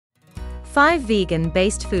5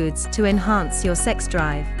 vegan-based foods to enhance your sex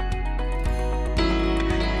drive.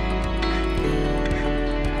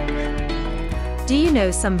 Do you know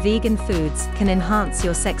some vegan foods can enhance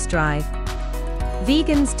your sex drive?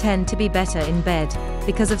 Vegans tend to be better in bed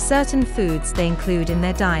because of certain foods they include in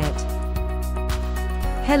their diet.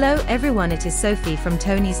 Hello everyone, it is Sophie from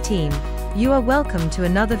Tony's team. You are welcome to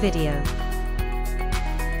another video.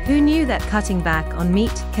 Who knew that cutting back on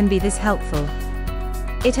meat can be this helpful?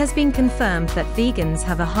 It has been confirmed that vegans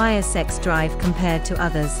have a higher sex drive compared to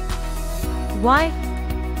others. Why?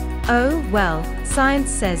 Oh, well,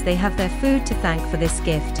 science says they have their food to thank for this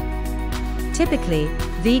gift. Typically,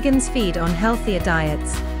 vegans feed on healthier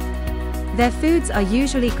diets. Their foods are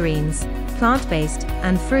usually greens, plant-based,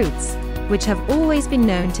 and fruits, which have always been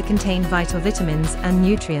known to contain vital vitamins and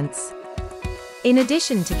nutrients. In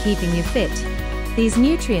addition to keeping you fit, these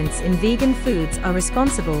nutrients in vegan foods are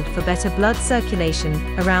responsible for better blood circulation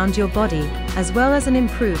around your body, as well as an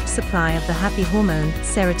improved supply of the happy hormone,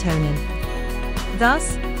 serotonin.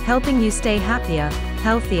 Thus, helping you stay happier,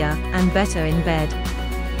 healthier, and better in bed.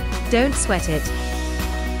 Don't sweat it.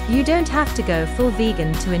 You don't have to go full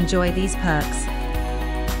vegan to enjoy these perks.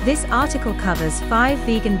 This article covers 5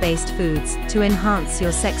 vegan-based foods to enhance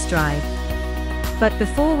your sex drive. But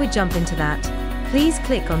before we jump into that, please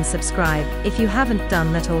click on subscribe if you haven't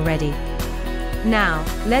done that already. Now,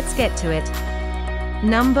 let's get to it.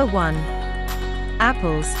 Number 1.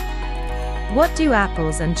 Apples. What do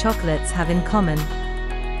apples and chocolates have in common?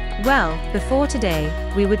 Well, before today,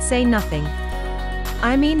 we would say nothing.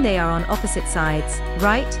 I mean, they are on opposite sides,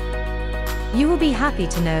 right? You will be happy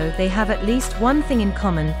to know they have at least one thing in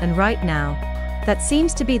common, and right now, that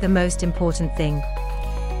seems to be the most important thing.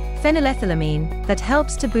 Phenylethylamine, that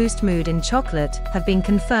helps to boost mood in chocolate, have been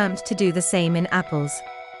confirmed to do the same in apples.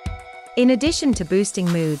 In addition to boosting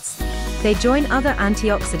moods, they join other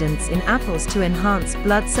antioxidants in apples to enhance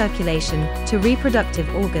blood circulation to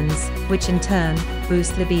reproductive organs, which in turn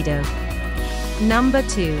boost libido. Number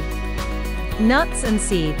 2. Nuts and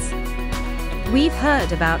seeds. We've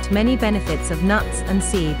heard about many benefits of nuts and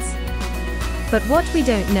seeds. But what we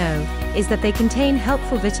don't know is that they contain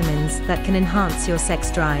helpful vitamins that can enhance your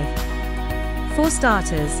sex drive. For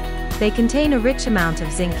starters, they contain a rich amount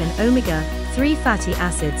of zinc and omega-3 fatty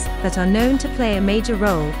acids that are known to play a major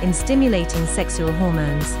role in stimulating sexual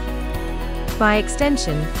hormones. By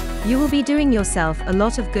extension, you will be doing yourself a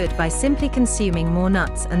lot of good by simply consuming more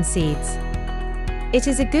nuts and seeds. It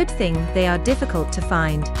is a good thing they are difficult to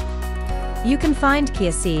find. You can find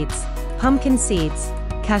chia seeds, pumpkin seeds,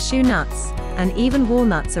 cashew nuts, and even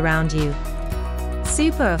walnuts around you.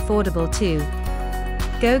 Super affordable too.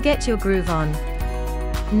 Go get your groove on.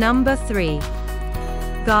 Number 3.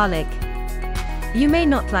 Garlic. You may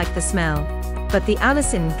not like the smell, but the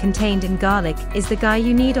allicin contained in garlic is the guy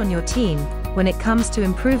you need on your team when it comes to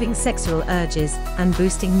improving sexual urges and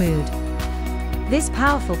boosting mood. This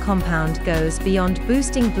powerful compound goes beyond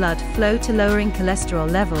boosting blood flow to lowering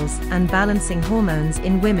cholesterol levels and balancing hormones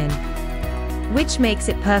in women, which makes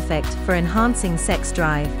it perfect for enhancing sex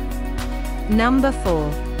drive. Number 4.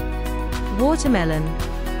 Watermelon.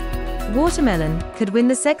 Watermelon could win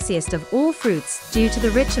the sexiest of all fruits due to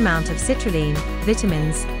the rich amount of citrulline,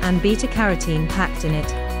 vitamins, and beta-carotene packed in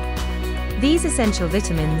it. These essential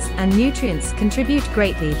vitamins and nutrients contribute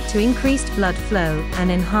greatly to increased blood flow and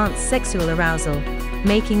enhance sexual arousal,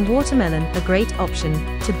 making watermelon a great option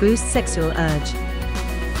to boost sexual urge.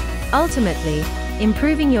 Ultimately,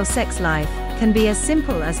 improving your sex life can be as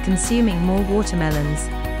simple as consuming more watermelons.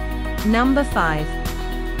 Number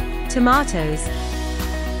 5. Tomatoes.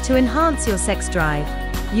 To enhance your sex drive,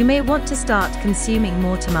 you may want to start consuming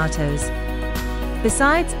more tomatoes.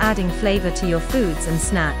 Besides adding flavor to your foods and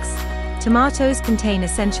snacks, tomatoes contain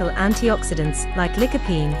essential antioxidants like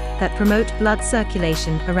lycopene that promote blood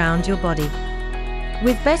circulation around your body.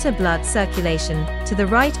 With better blood circulation to the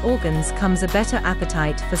right organs comes a better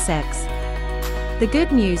appetite for sex. The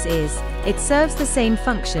good news is, it serves the same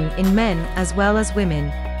function in men as well as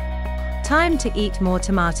women. Time to eat more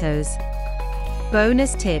tomatoes.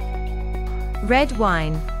 Bonus tip. Red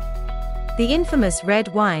wine. The infamous red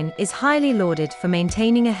wine is highly lauded for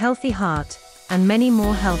maintaining a healthy heart and many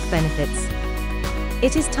more health benefits.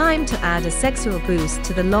 It is time to add a sexual boost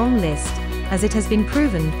to the long list, as it has been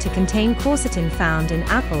proven to contain quercetin found in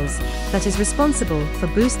apples that is responsible for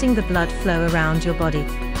boosting the blood flow around your body.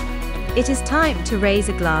 It is time to raise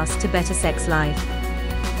a glass to better sex life.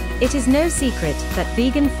 It is no secret that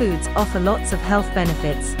vegan foods offer lots of health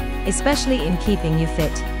benefits, especially in keeping you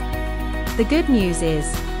fit. The good news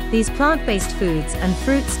is, these plant-based foods and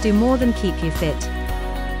fruits do more than keep you fit.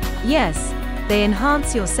 Yes, they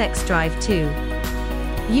enhance your sex drive too.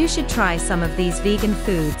 You should try some of these vegan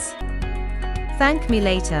foods. Thank me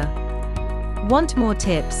later. Want more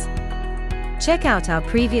tips? Check out our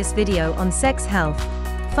previous video on sex health,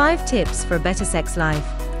 5 tips for a better sex life.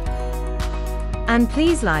 And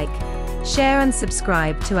please like, share and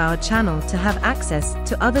subscribe to our channel to have access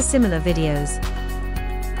to other similar videos.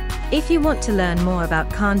 If you want to learn more about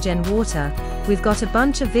Kangen water, we've got a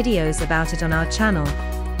bunch of videos about it on our channel,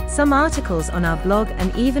 some articles on our blog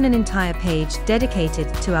and even an entire page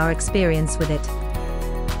dedicated to our experience with it.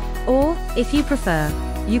 Or, if you prefer,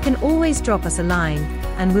 you can always drop us a line,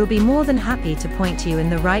 and we'll be more than happy to point you in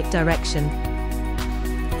the right direction.